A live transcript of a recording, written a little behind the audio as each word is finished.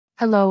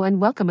Hello and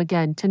welcome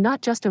again to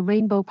Not Just a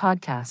Rainbow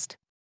podcast.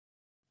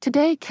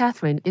 Today,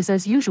 Catherine is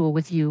as usual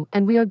with you,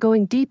 and we are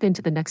going deep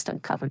into the next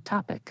uncovered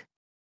topic.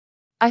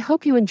 I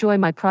hope you enjoy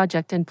my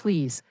project and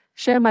please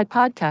share my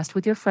podcast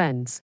with your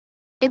friends.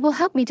 It will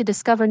help me to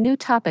discover new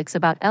topics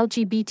about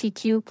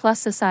LGBTQ plus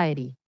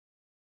society.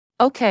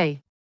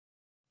 Okay,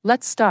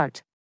 let's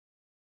start.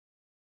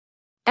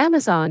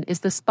 Amazon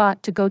is the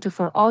spot to go to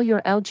for all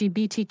your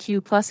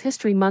LGBTQ plus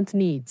History Month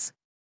needs.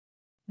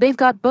 They've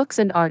got books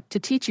and art to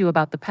teach you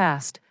about the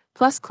past,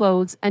 plus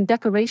clothes and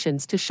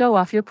decorations to show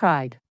off your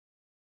pride.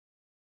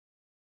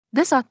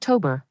 This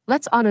October,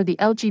 let's honor the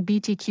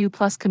LGBTQ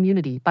plus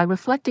community by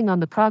reflecting on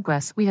the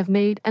progress we have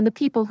made and the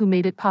people who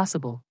made it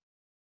possible.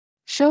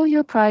 Show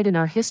your pride in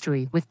our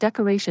history with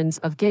decorations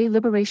of gay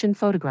liberation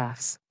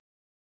photographs.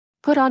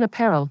 Put on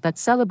apparel that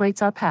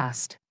celebrates our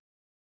past.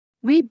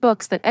 Read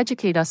books that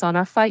educate us on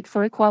our fight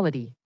for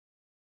equality.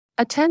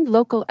 Attend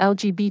local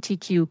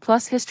LGBTQ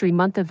plus History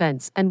Month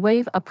events and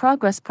wave a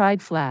Progress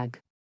Pride flag.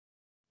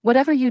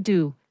 Whatever you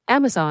do,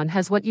 Amazon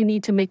has what you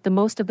need to make the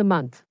most of the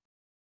month.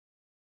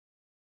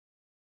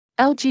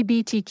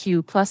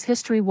 LGBTQ plus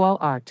History Wall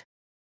Art.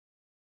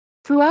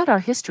 Throughout our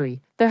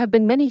history, there have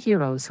been many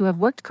heroes who have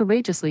worked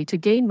courageously to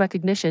gain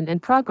recognition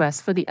and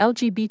progress for the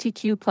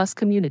LGBTQ plus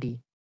community.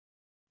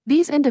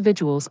 These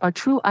individuals are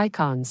true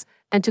icons,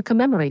 and to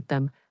commemorate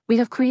them, we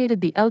have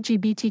created the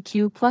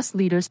LGBTQ plus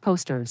Leaders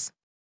posters.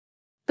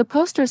 The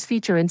posters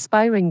feature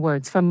inspiring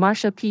words from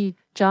Marsha P.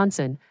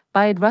 Johnson,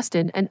 Bayard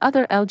Rustin, and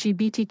other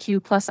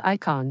LGBTQ plus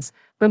icons,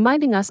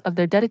 reminding us of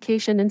their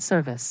dedication and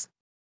service.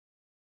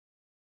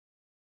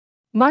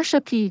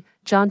 Marsha P.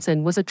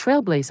 Johnson was a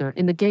trailblazer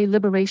in the gay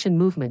liberation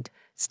movement,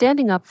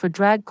 standing up for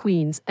drag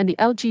queens and the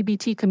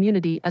LGBT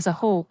community as a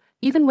whole,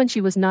 even when she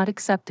was not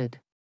accepted.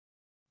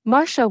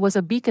 Marsha was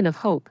a beacon of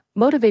hope,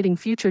 motivating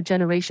future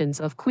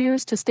generations of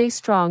queers to stay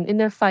strong in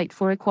their fight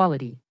for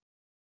equality.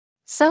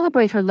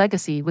 Celebrate her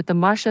legacy with the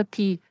Marsha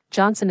P.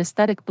 Johnson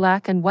aesthetic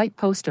black and white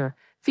poster,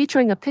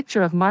 featuring a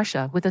picture of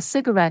Marsha with a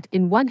cigarette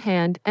in one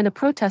hand and a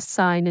protest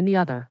sign in the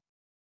other.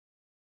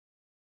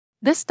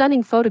 This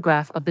stunning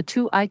photograph of the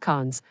two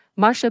icons,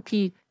 Marsha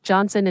P.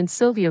 Johnson and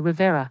Sylvia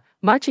Rivera,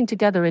 marching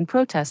together in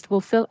protest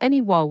will fill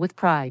any wall with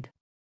pride.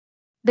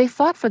 They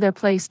fought for their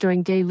place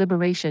during gay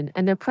liberation,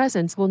 and their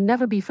presence will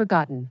never be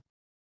forgotten.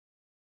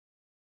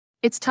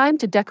 It's time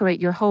to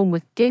decorate your home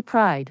with gay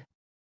pride.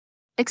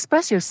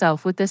 Express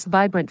yourself with this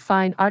vibrant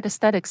fine art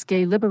aesthetics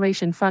gay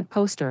liberation front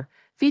poster,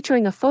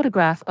 featuring a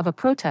photograph of a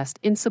protest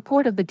in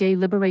support of the Gay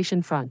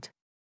Liberation Front.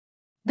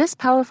 This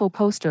powerful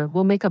poster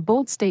will make a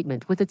bold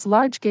statement with its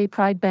large gay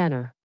pride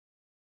banner.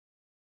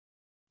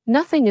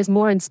 Nothing is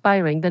more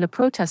inspiring than a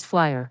protest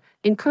flyer,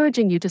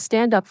 encouraging you to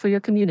stand up for your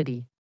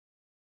community.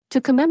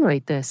 To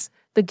commemorate this,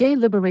 the Gay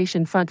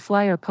Liberation Front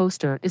flyer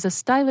poster is a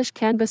stylish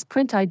canvas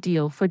print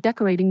ideal for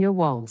decorating your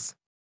walls.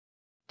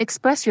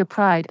 Express your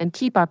pride and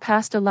keep our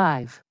past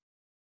alive.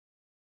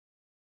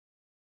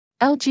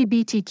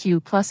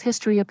 LGBTQ plus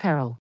History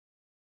Apparel.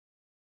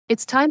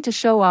 It's time to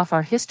show off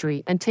our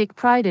history and take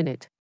pride in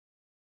it.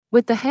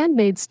 With the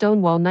handmade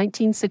Stonewall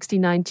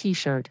 1969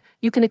 t-shirt,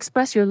 you can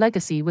express your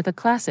legacy with a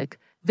classic,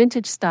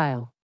 vintage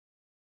style.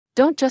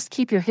 Don't just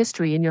keep your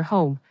history in your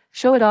home,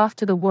 show it off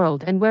to the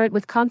world and wear it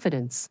with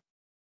confidence.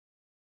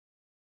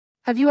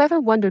 Have you ever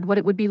wondered what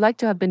it would be like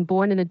to have been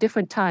born in a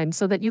different time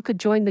so that you could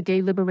join the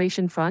Gay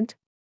Liberation Front?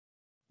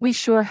 We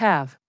sure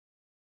have.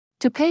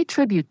 To pay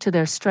tribute to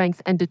their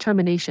strength and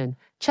determination,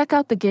 check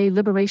out the Gay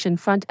Liberation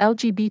Front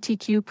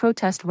LGBTQ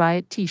Protest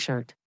Riot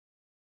t-shirt.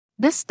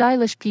 This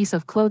stylish piece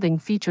of clothing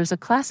features a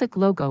classic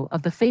logo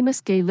of the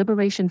famous Gay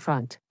Liberation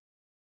Front.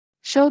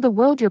 Show the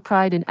world your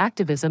pride in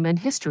activism and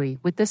history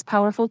with this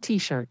powerful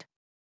t-shirt.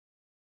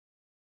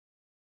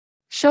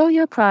 Show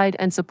your pride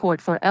and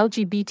support for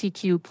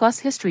LGBTQ plus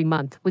History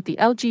Month with the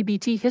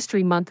LGBT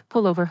History Month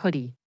pullover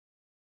hoodie.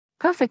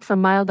 Perfect for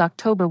mild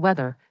October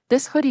weather,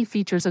 this hoodie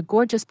features a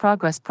gorgeous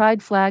Progress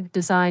Pride flag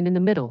design in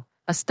the middle,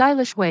 a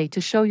stylish way to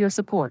show your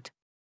support.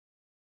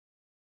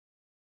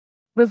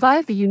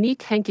 Revive the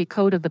unique hanky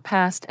code of the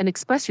past and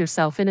express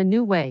yourself in a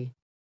new way.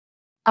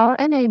 Our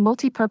NA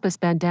multi-purpose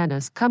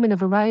bandanas come in a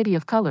variety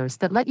of colors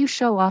that let you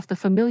show off the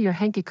familiar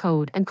hanky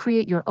code and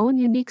create your own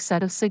unique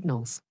set of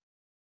signals.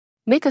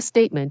 Make a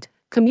statement,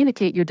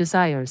 communicate your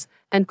desires,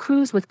 and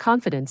cruise with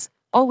confidence.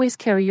 Always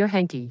carry your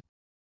hanky.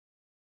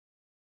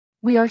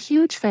 We are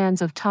huge fans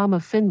of Tom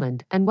of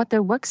Finland and what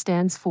their work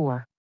stands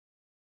for.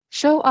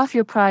 Show off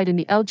your pride in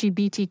the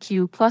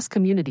LGBTQ plus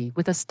community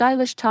with a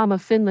stylish Tom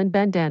of Finland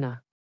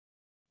bandana.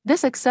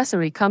 This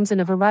accessory comes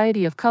in a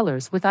variety of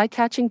colors with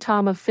eye-catching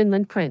Tom of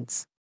Finland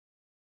prints.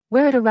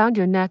 Wear it around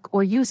your neck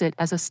or use it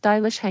as a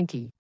stylish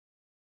hanky.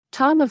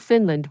 Tom of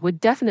Finland would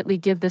definitely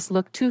give this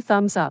look 2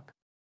 thumbs up.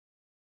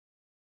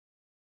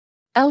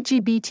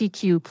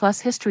 LGBTQ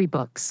plus history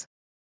books.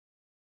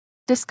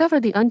 Discover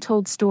the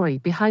untold story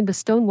behind the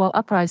Stonewall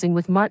Uprising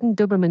with Martin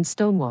Duberman's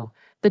Stonewall,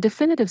 the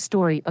definitive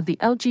story of the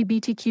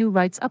LGBTQ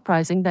rights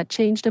uprising that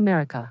changed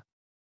America.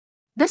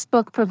 This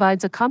book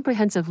provides a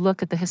comprehensive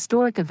look at the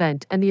historic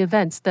event and the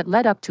events that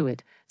led up to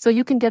it, so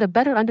you can get a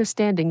better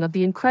understanding of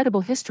the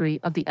incredible history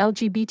of the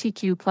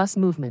LGBTQ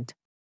movement.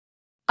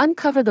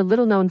 Uncover the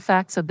little-known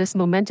facts of this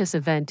momentous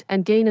event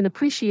and gain an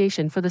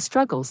appreciation for the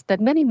struggles that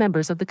many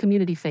members of the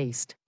community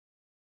faced.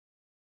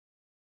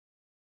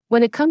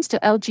 When it comes to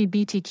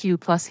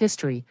LGBTQ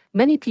history,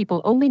 many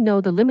people only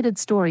know the limited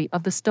story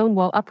of the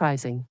Stonewall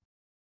Uprising.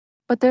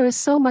 But there is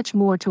so much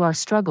more to our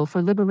struggle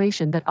for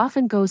liberation that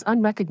often goes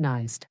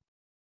unrecognized.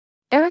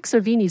 Eric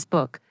Cervini's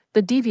book,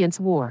 The Deviants'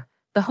 War,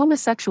 The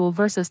Homosexual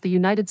versus the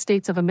United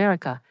States of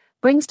America,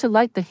 brings to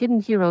light the hidden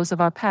heroes of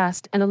our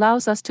past and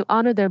allows us to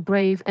honor their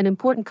brave and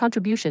important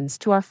contributions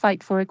to our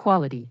fight for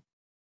equality.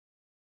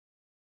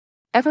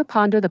 Ever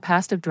ponder the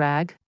past of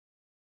drag?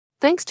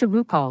 Thanks to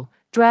RuPaul,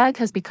 drag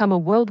has become a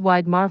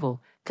worldwide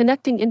marvel,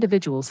 connecting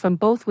individuals from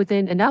both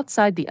within and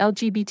outside the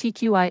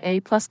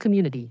LGBTQIA+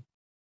 community.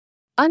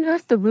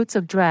 Unearth the roots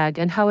of drag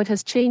and how it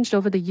has changed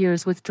over the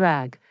years with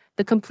Drag,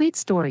 The Complete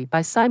Story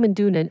by Simon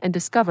Doonan, and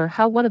discover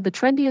how one of the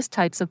trendiest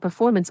types of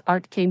performance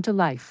art came to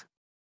life.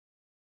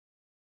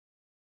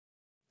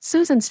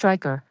 Susan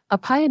Stryker, a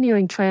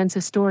pioneering trans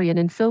historian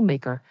and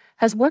filmmaker,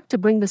 has worked to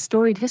bring the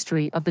storied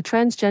history of the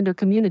transgender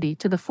community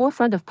to the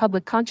forefront of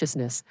public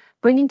consciousness,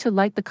 bringing to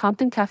light the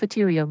Compton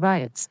Cafeteria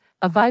riots,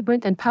 a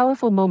vibrant and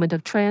powerful moment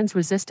of trans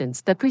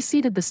resistance that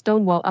preceded the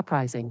Stonewall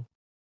Uprising.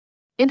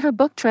 In her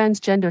book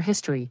Transgender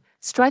History,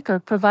 Stryker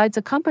provides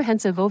a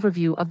comprehensive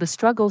overview of the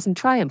struggles and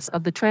triumphs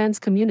of the trans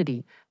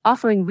community,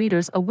 offering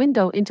readers a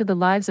window into the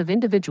lives of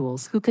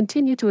individuals who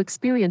continue to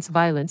experience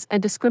violence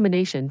and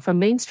discrimination from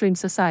mainstream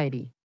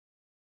society.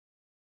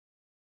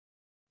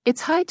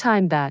 It's high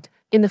time that,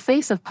 in the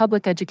face of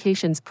public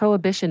education's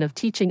prohibition of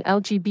teaching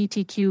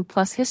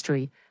LGBTQ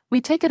history, we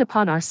take it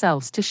upon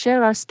ourselves to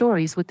share our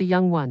stories with the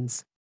young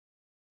ones.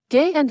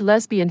 Gay and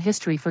Lesbian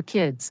History for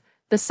Kids,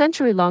 The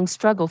Century-Long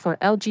Struggle for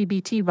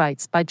LGBT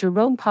Rights by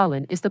Jerome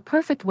Pollan is the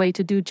perfect way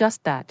to do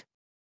just that.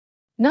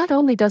 Not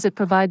only does it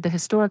provide the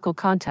historical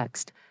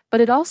context,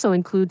 but it also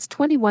includes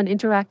 21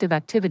 interactive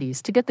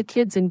activities to get the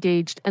kids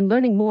engaged and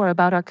learning more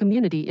about our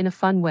community in a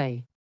fun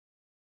way.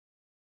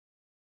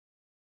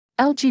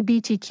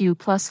 LGBTQ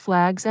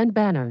flags and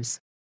banners.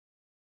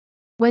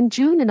 When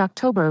June and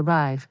October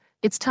arrive,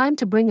 it's time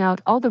to bring out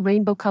all the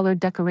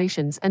rainbow-colored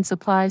decorations and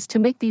supplies to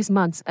make these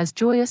months as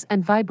joyous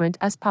and vibrant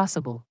as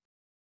possible.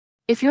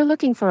 If you're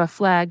looking for a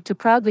flag to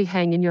proudly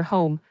hang in your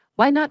home,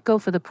 why not go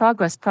for the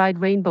Progress Pride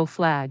rainbow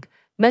flag,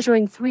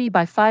 measuring 3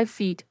 by 5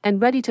 feet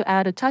and ready to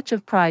add a touch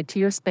of pride to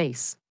your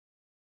space?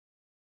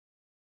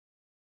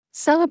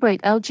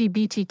 Celebrate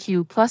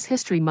LGBTQ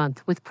History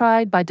Month with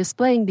pride by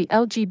displaying the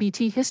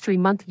LGBT History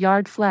Month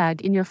yard flag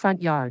in your front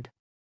yard.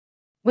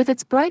 With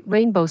its bright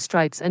rainbow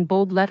stripes and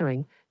bold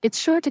lettering, it's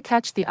sure to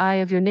catch the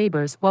eye of your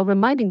neighbors while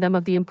reminding them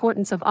of the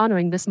importance of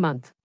honoring this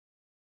month.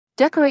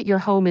 Decorate your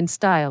home in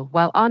style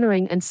while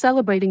honoring and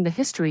celebrating the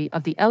history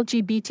of the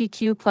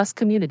LGBTQ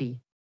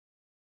community.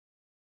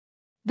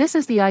 This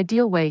is the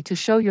ideal way to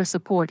show your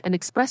support and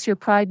express your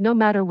pride no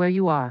matter where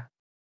you are.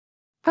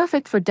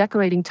 Perfect for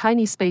decorating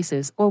tiny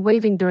spaces or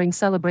waving during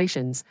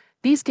celebrations,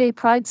 these gay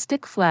pride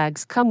stick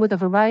flags come with a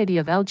variety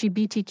of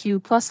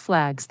LGBTQ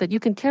flags that you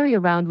can carry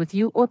around with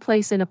you or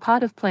place in a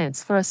pot of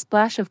plants for a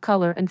splash of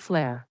color and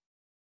flair.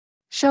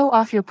 Show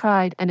off your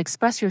pride and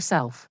express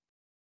yourself.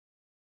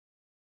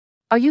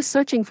 Are you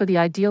searching for the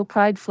ideal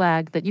pride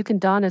flag that you can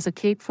don as a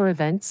cape for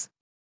events?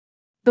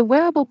 The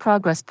wearable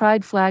Progress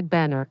Pride flag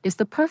banner is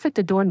the perfect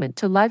adornment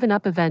to liven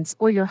up events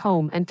or your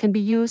home and can be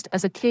used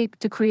as a cape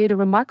to create a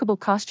remarkable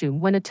costume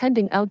when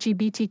attending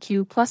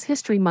LGBTQ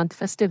History Month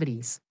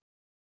festivities.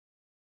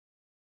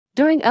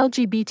 During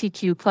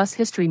LGBTQ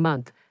History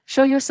Month,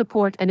 show your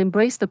support and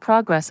embrace the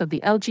progress of the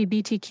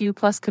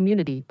LGBTQ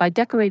community by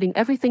decorating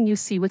everything you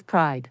see with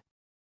pride.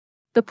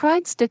 The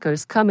pride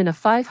stickers come in a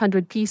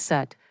 500-piece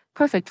set,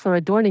 perfect for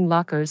adorning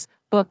lockers,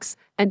 books,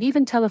 and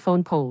even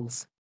telephone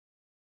poles.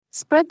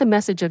 Spread the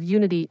message of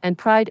unity and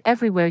pride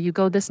everywhere you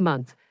go this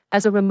month,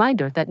 as a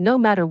reminder that no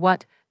matter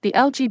what, the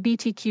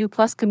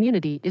LGBTQ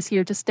community is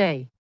here to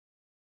stay.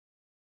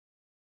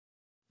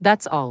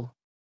 That's all.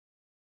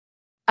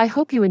 I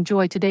hope you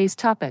enjoy today's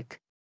topic.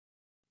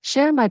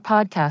 Share my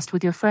podcast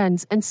with your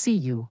friends and see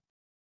you.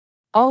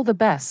 All the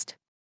best.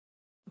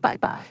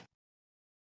 Bye-bye.